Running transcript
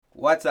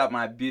What's up,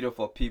 my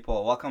beautiful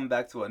people? Welcome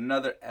back to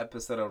another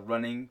episode of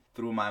Running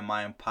Through My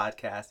Mind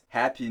podcast.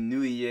 Happy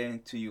New Year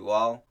to you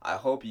all. I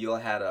hope you all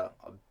had a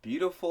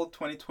beautiful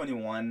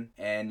 2021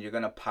 and you're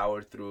going to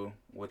power through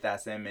with that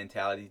same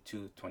mentality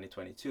to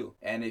 2022.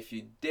 And if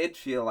you did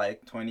feel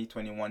like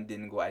 2021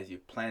 didn't go as you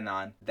planned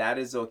on, that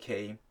is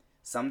okay.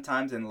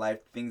 Sometimes in life,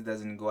 things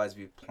doesn't go as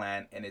we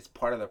plan, and it's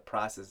part of the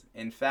process.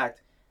 In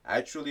fact,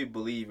 I truly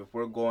believe if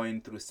we're going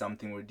through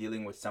something, we're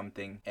dealing with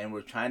something, and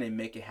we're trying to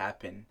make it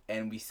happen,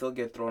 and we still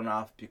get thrown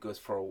off because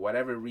for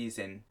whatever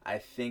reason, I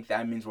think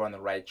that means we're on the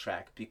right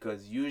track.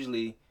 Because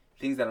usually,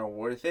 things that are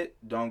worth it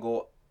don't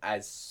go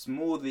as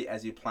smoothly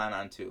as you plan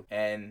on to.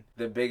 And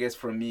the biggest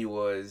for me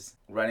was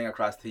running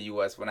across the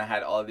US when I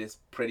had all this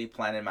pretty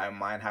plan in my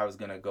mind how it was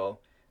going to go.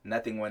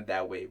 Nothing went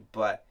that way.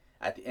 But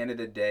at the end of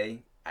the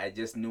day, I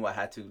just knew I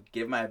had to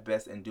give my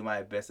best and do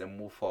my best and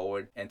move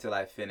forward until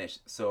I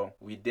finished. So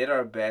we did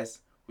our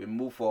best. We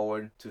moved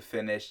forward to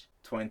finish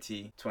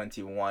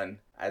 2021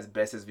 as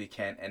best as we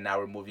can, and now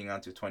we're moving on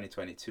to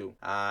 2022.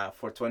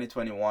 For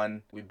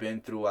 2021, we've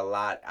been through a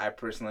lot. I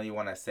personally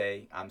want to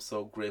say I'm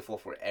so grateful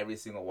for every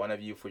single one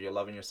of you for your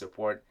love and your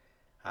support.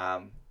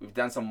 We've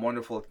done some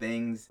wonderful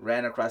things,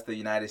 ran across the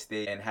United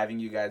States, and having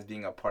you guys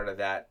being a part of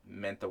that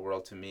meant the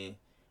world to me.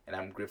 And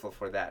I'm grateful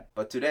for that.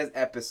 But today's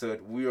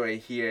episode, we are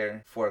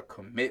here for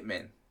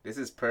commitment. This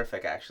is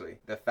perfect, actually.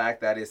 The fact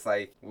that it's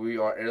like we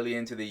are early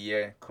into the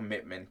year,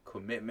 commitment.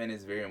 Commitment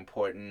is very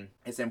important.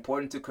 It's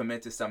important to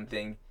commit to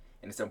something,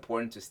 and it's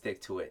important to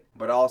stick to it.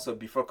 But also,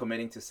 before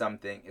committing to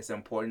something, it's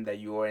important that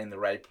you are in the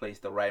right place,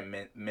 the right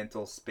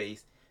mental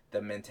space,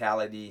 the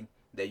mentality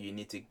that you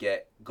need to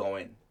get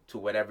going to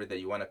whatever that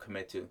you want to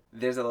commit to.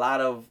 There's a lot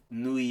of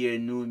new year,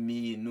 new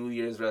me, New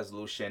Year's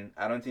resolution.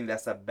 I don't think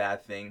that's a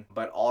bad thing,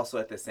 but also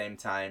at the same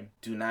time,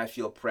 do not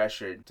feel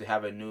pressured to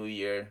have a new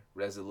year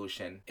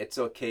resolution. It's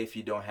okay if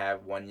you don't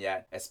have one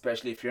yet,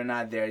 especially if you're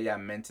not there yet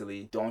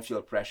mentally. Don't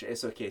feel pressure.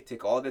 It's okay.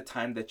 Take all the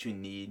time that you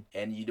need,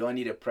 and you don't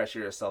need to pressure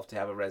yourself to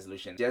have a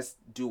resolution. Just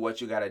do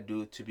what you gotta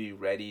do to be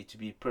ready, to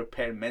be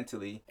prepared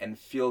mentally, and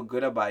feel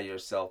good about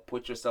yourself.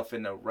 Put yourself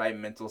in the right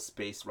mental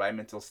space, right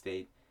mental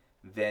state.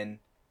 Then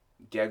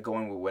get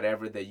going with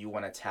whatever that you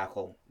want to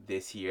tackle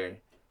this year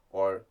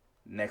or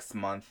next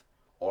month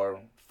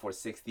or for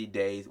 60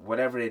 days,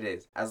 whatever it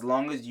is. As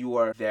long as you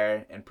are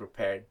there and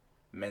prepared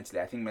mentally.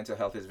 I think mental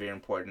health is very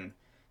important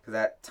because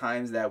at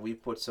times that we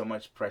put so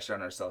much pressure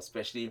on ourselves,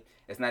 especially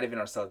it's not even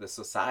ourselves, the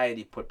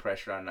society put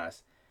pressure on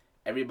us.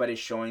 Everybody's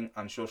showing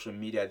on social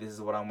media, this is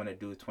what I'm going to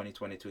do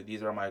 2022.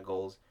 These are my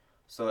goals.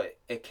 So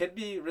it could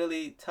be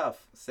really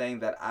tough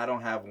saying that I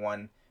don't have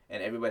one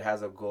and everybody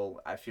has a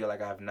goal. I feel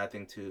like I have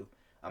nothing to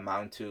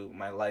amount to.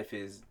 My life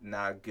is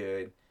not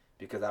good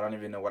because I don't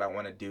even know what I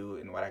want to do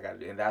and what I got to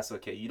do. And that's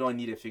okay. You don't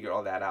need to figure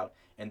all that out,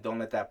 and don't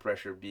let that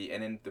pressure be.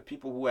 And then the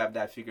people who have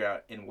that figure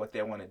out in what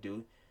they want to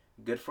do,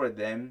 good for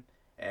them.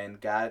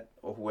 And God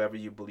or whoever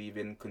you believe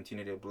in,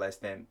 continue to bless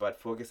them. But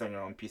focus on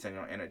your own peace and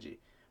your own energy.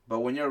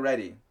 But when you're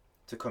ready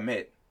to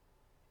commit,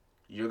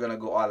 you're going to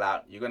go all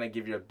out. You're going to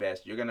give your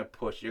best. You're going to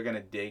push. You're going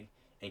to dig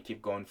and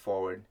keep going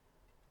forward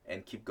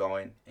and keep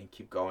going and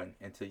keep going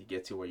until you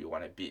get to where you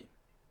want to be.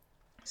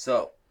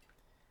 So,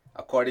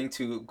 according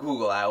to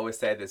Google, I always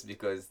say this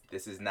because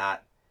this is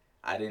not,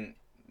 I didn't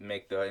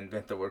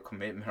invent the word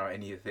commitment or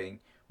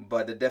anything,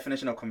 but the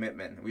definition of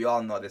commitment, we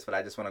all know this, but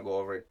I just want to go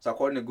over it. So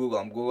according to Google,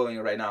 I'm Googling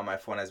it right now on my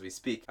phone as we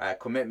speak.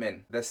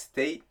 Commitment, the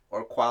state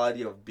or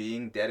quality of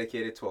being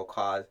dedicated to a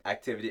cause,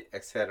 activity,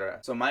 etc.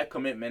 So my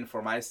commitment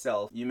for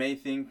myself, you may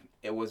think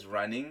it was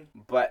running,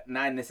 but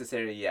not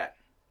necessarily yet.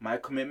 My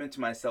commitment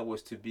to myself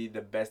was to be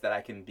the best that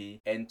I can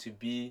be and to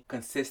be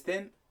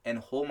consistent and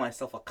hold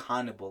myself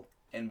accountable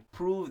and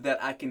prove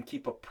that I can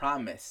keep a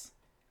promise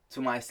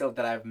to myself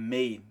that I've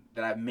made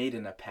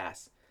in the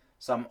past.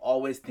 So I'm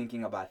always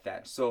thinking about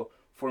that. So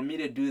for me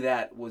to do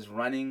that,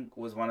 running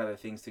was one of the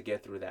things to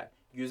get through that.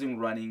 Using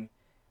running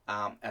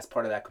as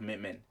part of that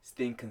commitment,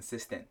 staying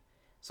consistent.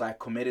 So I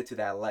committed to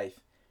that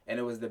life, and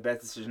it was the best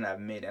decision I've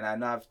made. And I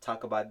know I've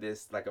talked about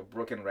this like a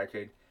broken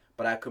record,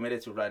 but I committed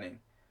to running.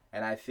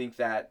 And I think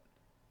that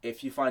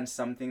if you find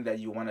something that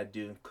you want to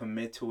do,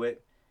 commit to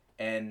it,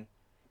 and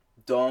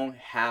don't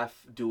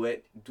do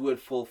it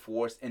full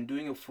force. And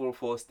doing it full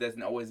force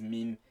doesn't always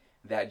mean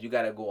that you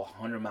gotta go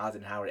 100 miles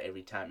an hour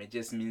every time. It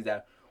just means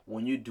that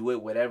when you do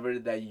it, whatever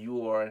that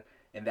you are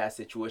in that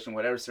situation,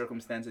 whatever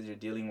circumstances you're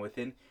dealing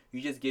within,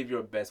 you just give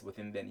your best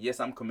within them. Yes,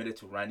 I'm committed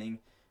to running.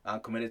 I'm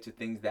committed to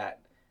things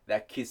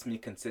that keeps me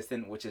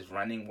consistent, which is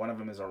running. One of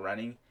them is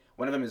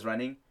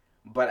running.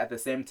 But at the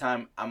same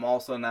time, I'm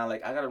also not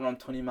like I gotta run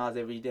 20 miles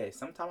every day.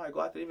 Sometimes I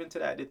go out there, even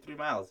today I did 3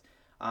 miles.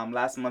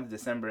 Last month,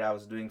 December, I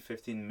was doing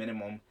 15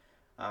 minimum,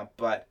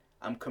 but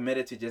I'm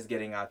committed to just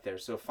getting out there.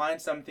 So find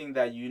something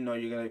that you know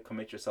you're going to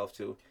commit yourself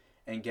to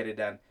and get it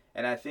done.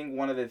 And I think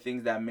one of the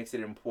things that makes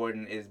it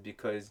important is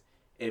because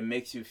it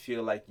makes you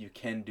feel like you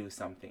can do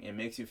something. It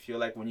makes you feel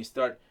like when you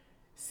start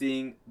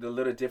seeing the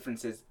little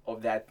differences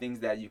of that things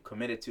that you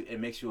committed to, it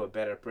makes you a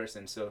better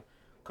person. So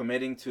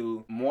committing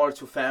to more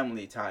to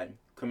family time,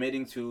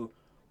 committing to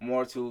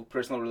more to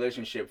personal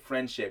relationship,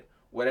 friendship,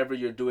 whatever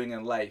you're doing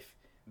in life,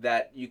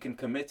 that you can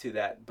commit to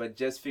that. But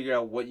just figure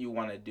out what you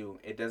want to do.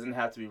 It doesn't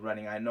have to be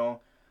running. I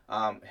know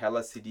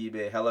Hella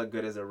Sidibe, hella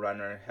good as a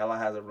runner, hella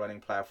has a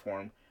running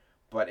platform,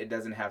 but it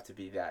doesn't have to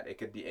be that. It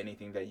could be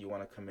anything that you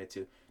want to commit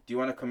to. Do you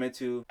want to commit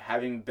to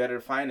having better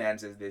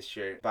finances this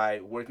year by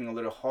working a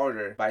little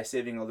harder, by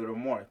saving a little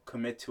more?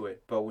 Commit to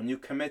it. But when you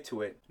commit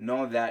to it,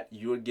 know that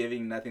you're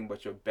giving nothing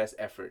but your best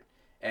effort.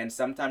 And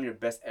sometimes your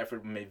best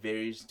effort may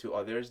vary to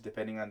others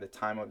depending on the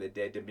time of the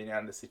day, depending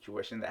on the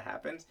situation that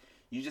happens.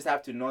 You just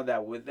have to know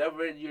that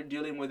whatever you're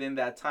dealing with in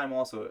that time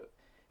also,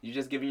 you're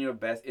just giving your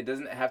best. It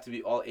doesn't have to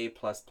be all A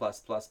plus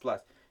plus plus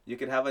plus. You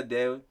could have a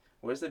day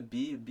where's a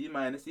B, B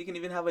minus. You can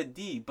even have a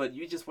D, but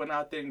you just went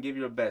out there and gave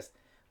your best.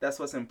 That's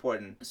what's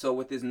important. So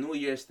with this New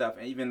Year stuff,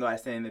 and even though I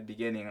said in the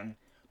beginning,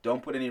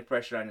 don't put any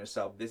pressure on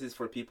yourself. This is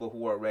for people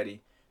who are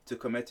ready to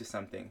commit to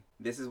something.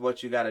 This is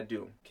what you got to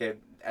do. Okay,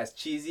 as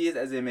cheesy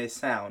as it may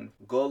sound,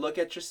 go look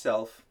at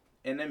yourself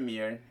in the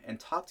mirror and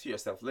talk to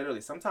yourself.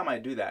 Literally, sometimes I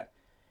do that.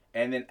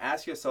 And then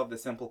ask yourself the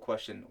simple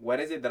question, what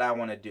is it that I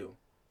want to do?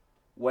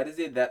 What is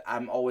it that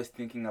I'm always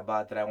thinking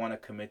about that I want to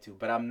commit to,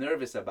 but I'm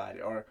nervous about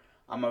it, or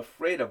I'm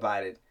afraid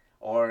about it,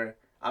 or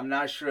I'm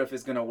not sure if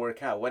it's going to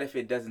work out? What if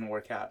it doesn't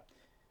work out?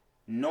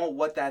 Know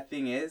what that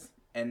thing is,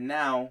 and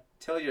now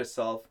tell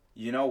yourself,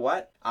 you know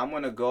what? I'm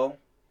going to go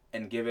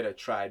and give it a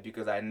try,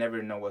 because I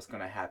never know what's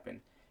going to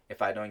happen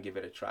if I don't give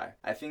it a try.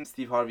 I think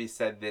Steve Harvey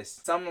said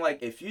this, something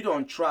like, if you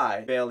don't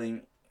try,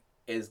 failing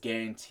is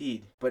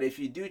guaranteed. But if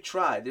you do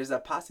try, there's a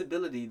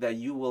possibility that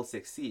you will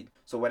succeed.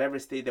 So whatever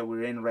state that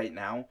we're in right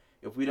now,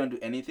 if we don't do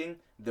anything,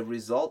 the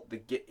result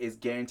is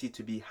guaranteed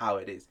to be how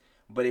it is.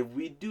 But if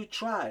we do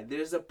try,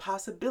 there's a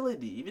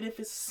possibility, even if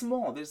it's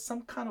small, there's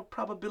some kind of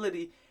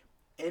probability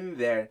in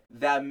there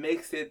that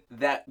makes it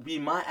that we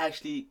might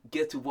actually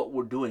get to what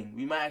we're doing.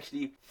 We might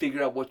actually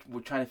figure out what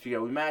we're trying to figure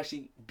out. We might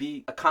actually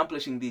be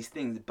accomplishing these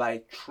things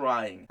by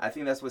trying. I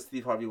think that's what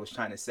Steve Harvey was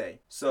trying to say.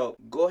 So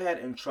go ahead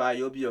and try.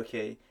 You'll be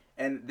okay.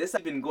 And this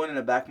has been going in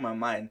the back of my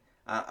mind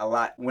a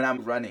lot when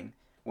I'm running.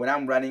 When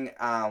I'm running,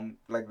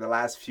 like the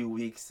last few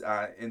weeks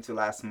into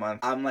last month,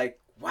 I'm like,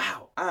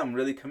 wow, I'm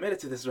really committed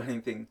to this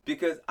running thing,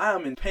 because I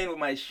am in pain with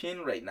my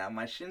shin right now.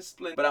 My shin's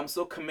split, but I'm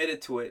so committed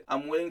to it.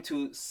 I'm willing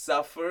to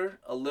suffer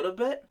a little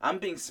bit. I'm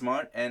being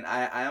smart, and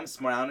I am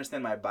smart. I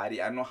understand my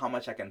body. I know how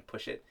much I can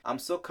push it. I'm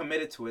so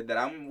committed to it that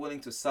I'm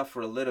willing to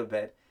suffer a little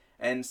bit.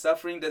 And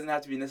suffering doesn't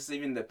have to be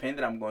necessarily even the pain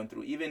that I'm going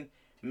through. Even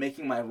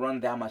making my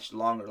run that much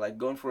longer, like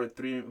going for a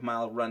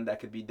 3-mile run that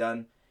could be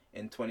done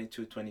in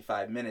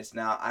 25 minutes.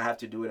 Now I have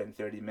to do it in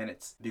 30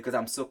 minutes because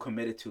I'm so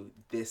committed to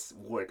this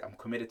work. I'm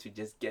committed to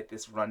just get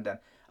this run done.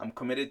 I'm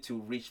committed to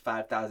reach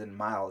 5,000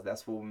 miles.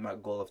 That's what my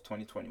goal of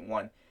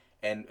 2021.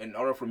 And in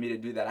order for me to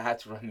do that, I had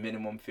to run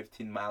minimum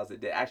 15 miles a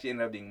day. Actually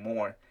ended up being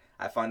more.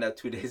 I found out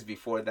 2 days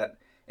before that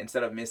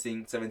instead of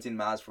missing 17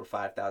 miles for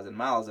 5,000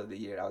 miles of the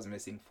year, I was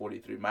missing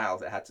 43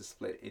 miles. I had to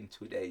split in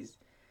 2 days.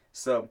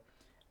 So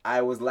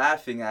I was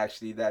laughing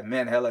actually that,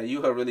 man, Hella,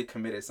 you are really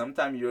committed.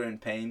 Sometimes you're in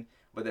pain,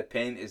 but the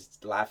pain is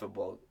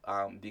laughable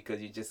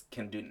because you just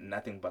can do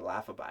nothing but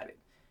laugh about it.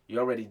 You're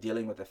already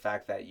dealing with the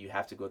fact that you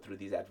have to go through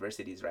these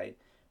adversities, right?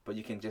 But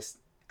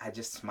I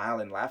just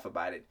smile and laugh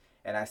about it.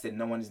 And I said,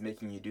 no one is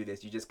making you do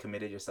this. You just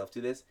committed yourself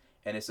to this,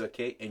 and it's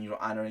okay, and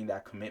you're honoring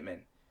that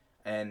commitment.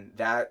 And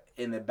that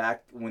in the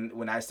back,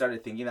 when I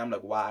started thinking, I'm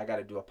like, wow, I got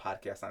to do a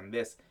podcast on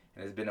this.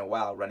 And it's been a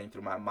while running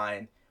through my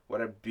mind. What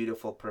a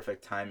beautiful,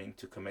 perfect timing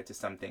to commit to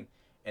something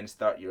and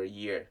start your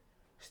year.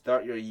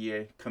 Start your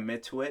year,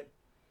 commit to it,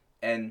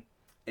 and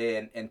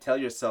tell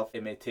yourself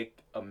it may take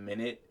a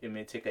minute, it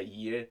may take a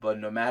year, but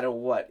no matter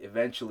what,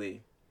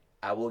 eventually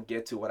I will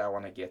get to what I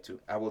want to get to.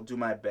 I will do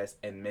my best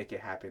and make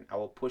it happen. I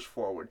will push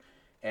forward,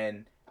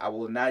 and I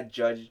will not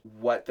judge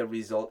what the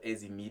result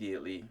is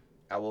immediately.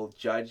 I will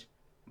judge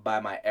by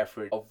my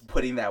effort of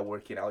putting that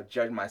work in. I'll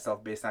judge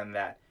myself based on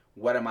that.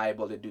 What am I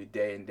able to do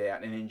day in, day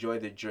out, and enjoy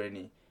the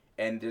journey.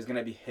 And there's going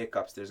to be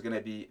hiccups. There's going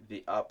to be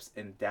the ups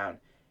and downs.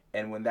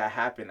 And when that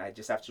happens, I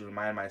just have to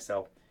remind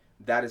myself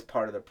that is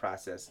part of the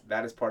process.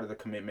 That is part of the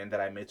commitment that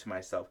I made to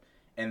myself.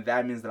 And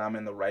that means that I'm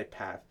in the right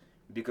path,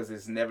 because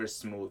it's never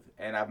smooth.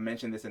 And I've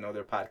mentioned this in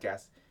other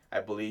podcasts.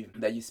 I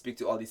believe that you speak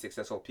to all these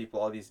successful people,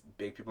 all these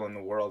big people in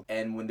the world,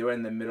 and when they're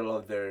in the middle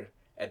of their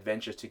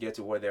adventures to get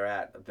to where they're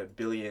at, the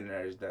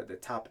billionaires, the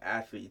top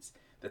athletes,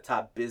 the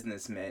top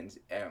businessmen,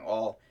 and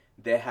all,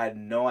 they had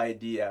no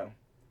idea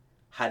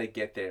how to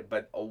get there.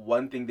 But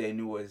one thing they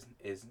knew is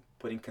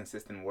putting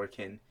consistent work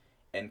in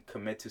and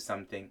commit to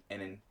something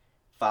and then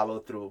follow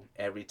through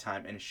every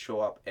time and show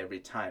up every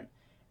time.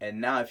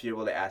 And now if you're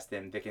able to ask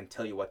them, they can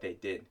tell you what they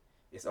did.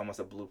 It's almost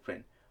a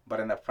blueprint. But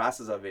in the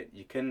process of it,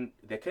 they couldn't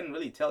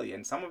really tell you.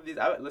 And some of these,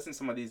 I listened to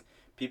some of these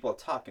people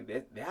talk, and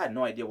they had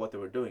no idea what they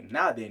were doing.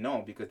 Now they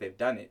know because they've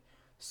done it.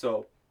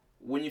 So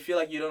when you feel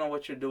like you don't know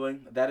what you're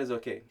doing, that is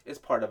okay. It's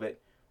part of it.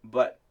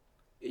 But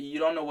you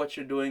don't know what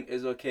you're doing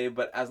is okay,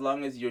 but as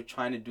long as you're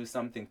trying to do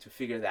something to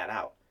figure that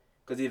out,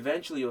 because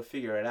eventually you'll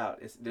figure it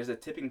out. There's a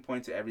tipping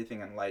point to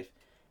everything in life,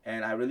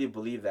 and I really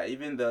believe that.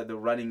 Even the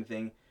running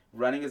thing,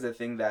 running is a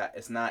thing that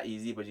it's not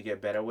easy, but you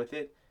get better with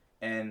it.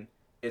 And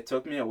it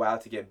took me a while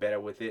to get better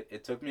with it.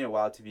 It took me a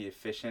while to be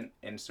efficient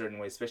in certain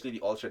ways, especially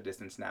the ultra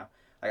distance now.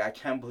 Like, I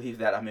can't believe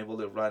that I'm able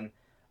to run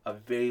a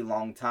very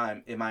long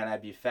time. It might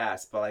not be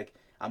fast, but like,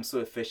 I'm so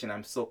efficient.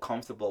 I'm so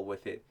comfortable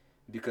with it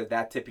because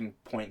that tipping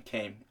point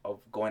came of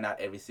going out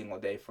every single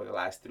day for the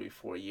last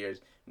 3-4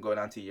 years, going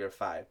on to year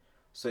 5.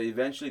 So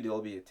eventually there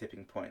will be a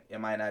tipping point. It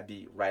might not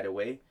be right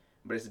away,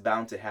 but it's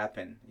bound to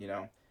happen, you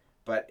know.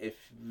 But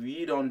if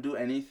we don't do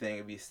anything,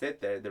 if we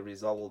sit there, the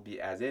result will be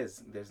as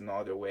is. There's no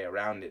other way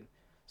around it.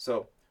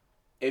 So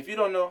if you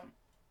don't know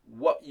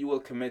what you will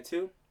commit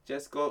to,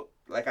 just go,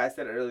 like I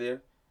said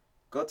earlier,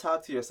 go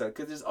talk to yourself,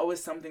 because there's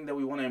always something that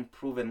we want to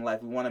improve in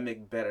life. We want to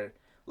make better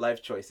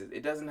life choices.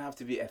 It doesn't have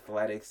to be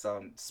athletics,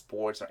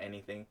 sports, or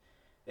anything.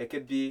 It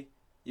could be,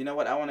 you know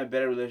what, I want a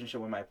better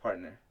relationship with my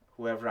partner,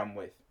 whoever I'm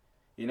with.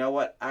 You know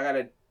what, I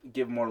gotta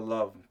give more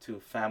love to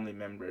family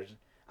members.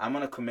 I'm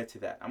gonna commit to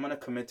that. I'm gonna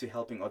commit to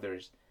helping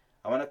others.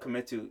 I want to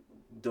commit to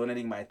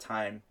donating my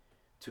time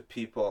to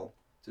people,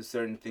 to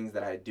certain things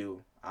that I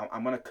do.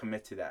 I'm gonna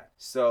commit to that.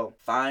 So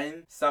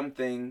find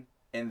something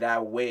in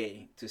that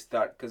way to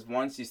start, because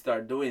once you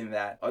start doing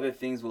that, other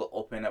things will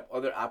open up,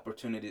 other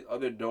opportunities,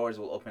 other doors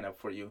will open up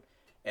for you,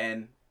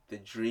 and the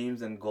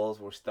dreams and goals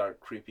will start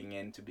creeping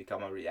in to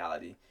become a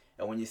reality.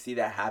 And when you see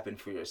that happen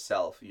for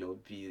yourself,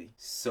 you'll be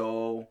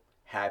so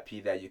happy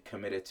that you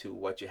committed to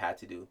what you had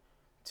to do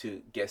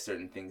to get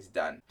certain things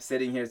done.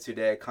 Sitting here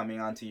today, coming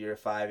on to year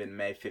 5 in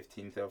May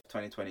 15th of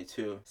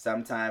 2022,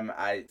 sometime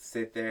I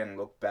sit there and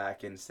look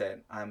back and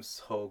said, I'm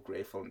so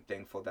grateful and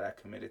thankful that I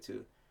committed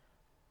to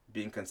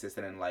being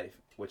consistent in life,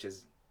 which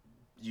is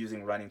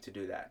using running to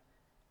do that.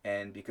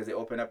 And because it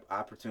opened up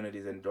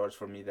opportunities and doors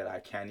for me that I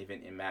can't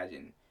even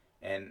imagine.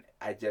 And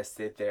I just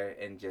sit there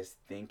and just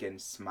think and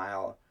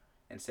smile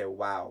and say,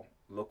 wow,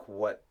 look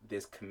what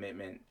this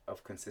commitment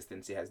of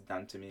consistency has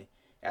done to me.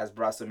 It has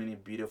brought so many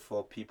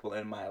beautiful people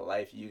in my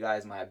life. You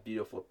guys, my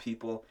beautiful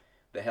people,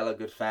 the Hella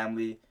Good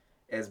family,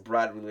 has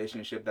brought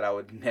relationship that I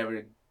would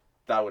never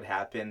thought would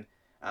happen.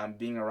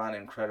 Being around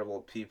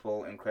incredible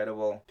people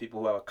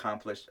who have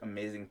accomplished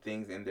amazing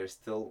things, and they're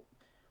still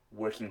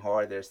working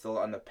hard. They're still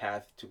on the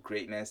path to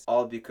greatness,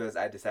 all because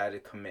I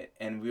decided to commit.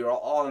 And we are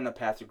all on the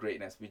path to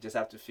greatness. We just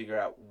have to figure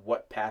out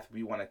what path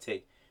we want to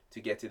take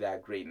to get to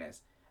that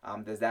greatness.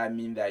 Does that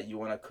mean that you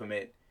want to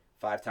commit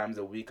 5 times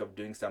a week of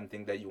doing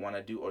something that you want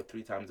to do, or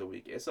 3 times a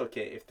week? It's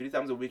okay. If 3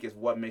 times a week is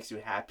what makes you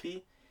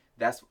happy,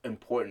 that's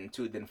important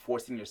too, than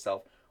forcing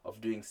yourself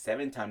of doing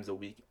 7 times a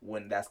week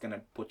when that's going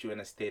to put you in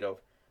a state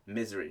of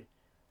misery.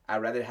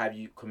 I'd rather have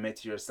you commit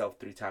to yourself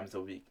 3 times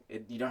a week.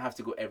 You don't have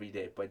to go every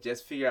day, but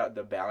just figure out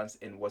the balance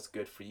in what's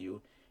good for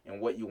you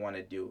and what you want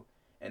to do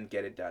and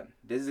get it done.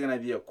 This is going to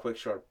be a quick,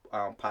 short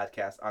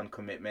podcast on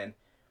commitment,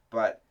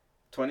 but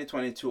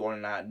 2022 or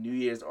not, New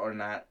Year's or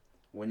not,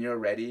 when you're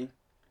ready,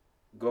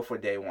 go for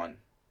day 1.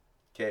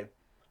 Okay?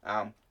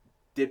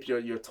 Dip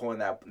your toe in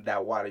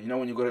that water. You know,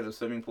 when you go to the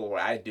swimming pool,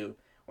 where I do,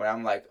 where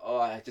I'm like, oh,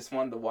 I just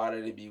want the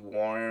water to be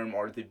warm,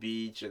 or the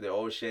beach or the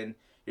ocean.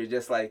 You're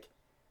just like,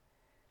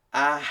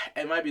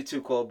 it might be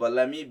too cold, but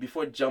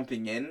before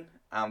jumping in,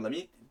 let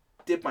me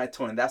dip my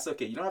toe in. That's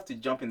okay. You don't have to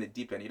jump in the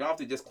deep end. You don't have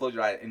to just close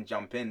your eye and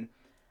jump in.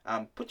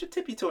 Put your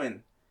tippy toe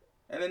in.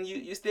 And then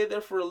you stay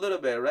there for a little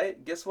bit,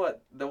 right? Guess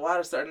what? The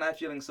water started not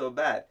feeling so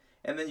bad.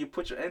 And then you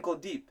put your ankle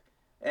deep.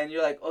 And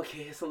you're like,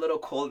 okay, it's a little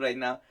cold right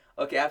now.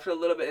 Okay, after a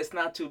little bit, it's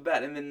not too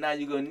bad. And then now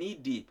you go knee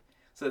deep.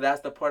 So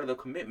that's the part of the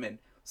commitment.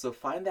 So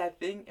find that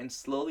thing and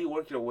slowly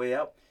work your way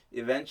up.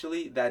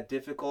 Eventually, that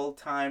difficult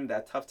time,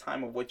 that tough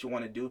time of what you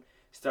want to do,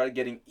 start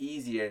getting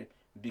easier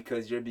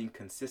because you're being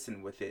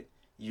consistent with it.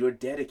 You're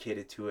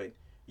dedicated to it.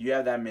 You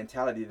have that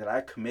mentality that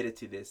I committed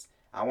to this.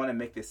 I want to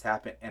make this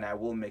happen, and I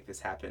will make this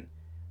happen.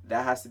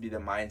 That has to be the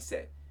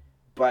mindset.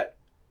 But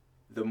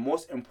the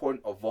most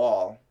important of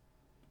all,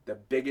 the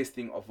biggest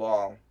thing of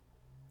all,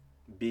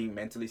 being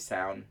mentally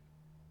sound,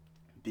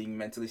 being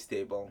mentally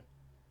stable,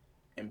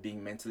 and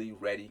being mentally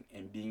ready,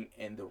 and being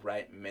in the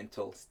right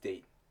mental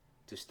state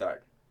to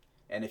start.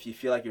 And if you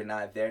feel like you're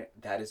not there,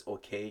 that is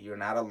okay. You're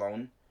not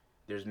alone.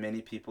 There's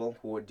many people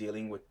who are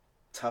dealing with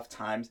tough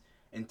times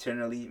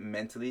internally,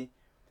 mentally.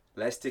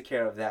 Let's take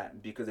care of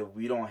that, because if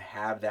we don't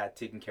have that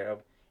taken care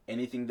of,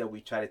 anything that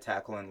we try to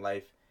tackle in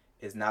life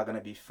is not going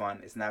to be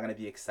fun. It's not going to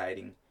be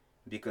exciting,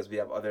 because we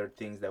have other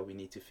things that we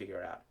need to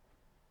figure out.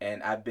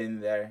 And I've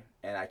been there,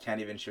 and I can't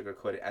even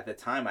sugarcoat it. At the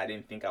time, I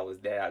didn't think I was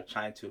there. I was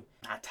trying to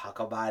not talk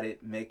about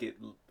it, make it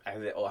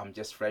as if, oh, I'm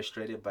just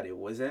frustrated, but it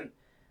wasn't.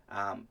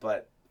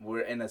 But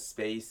we're in a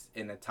space,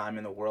 in a time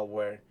in the world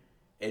where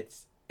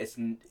it's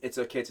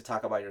okay to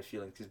talk about your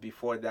feelings, because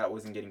before that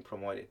wasn't getting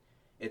promoted.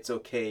 It's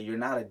okay. You're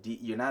not a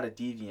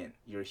deviant.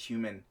 You're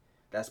human.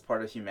 That's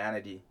part of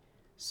humanity.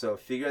 So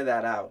figure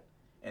that out,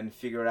 and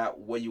figure out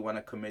what you want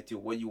to commit to,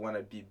 what you want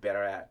to be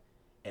better at,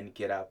 and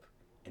get up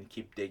and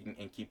keep digging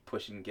and keep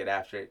pushing, get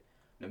after it,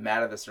 no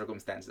matter the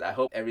circumstances. I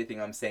hope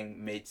everything I'm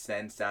saying made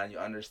sense, and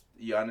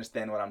you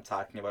understand what I'm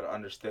talking about,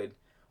 understood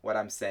what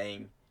I'm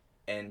saying,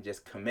 and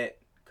just commit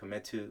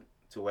to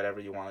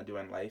whatever you want to do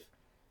in life.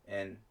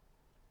 and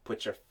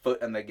put your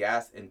foot on the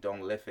gas and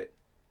don't lift it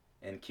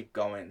and keep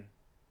going.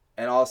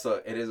 And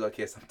also, it is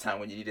okay sometimes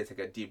when you need to take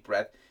a deep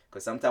breath,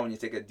 because sometimes when you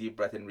take a deep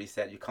breath and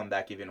reset, you come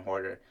back even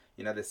harder.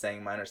 You know the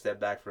saying, minor step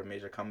back for a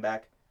major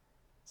comeback?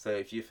 So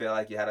if you feel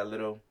like you had a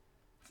little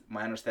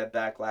minor step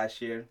back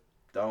last year,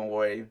 don't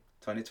worry.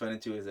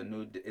 2022 is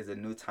a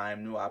new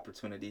time, new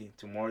opportunity.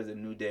 Tomorrow is a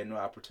new day, new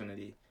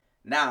opportunity.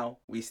 Now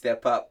we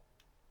step up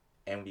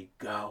and we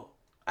go.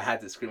 I had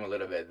to scream a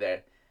little bit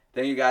there.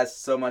 Thank you guys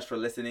so much for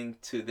listening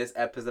to this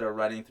episode of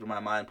Running Through My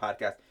Mind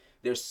podcast.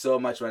 There's so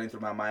much running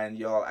through my mind,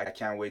 y'all. I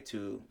can't wait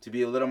to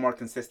be a little more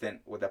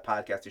consistent with the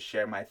podcast, to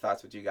share my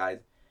thoughts with you guys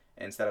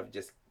instead of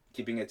just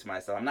keeping it to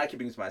myself. I'm not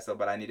keeping it to myself,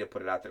 but I need to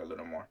put it out there a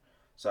little more.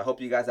 So I hope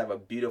you guys have a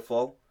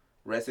beautiful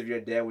rest of your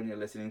day when you're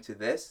listening to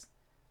this,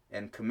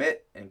 and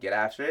commit and get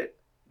after it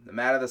no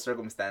matter the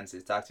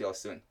circumstances. Talk to y'all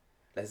soon.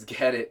 Let's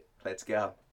get it. Let's go.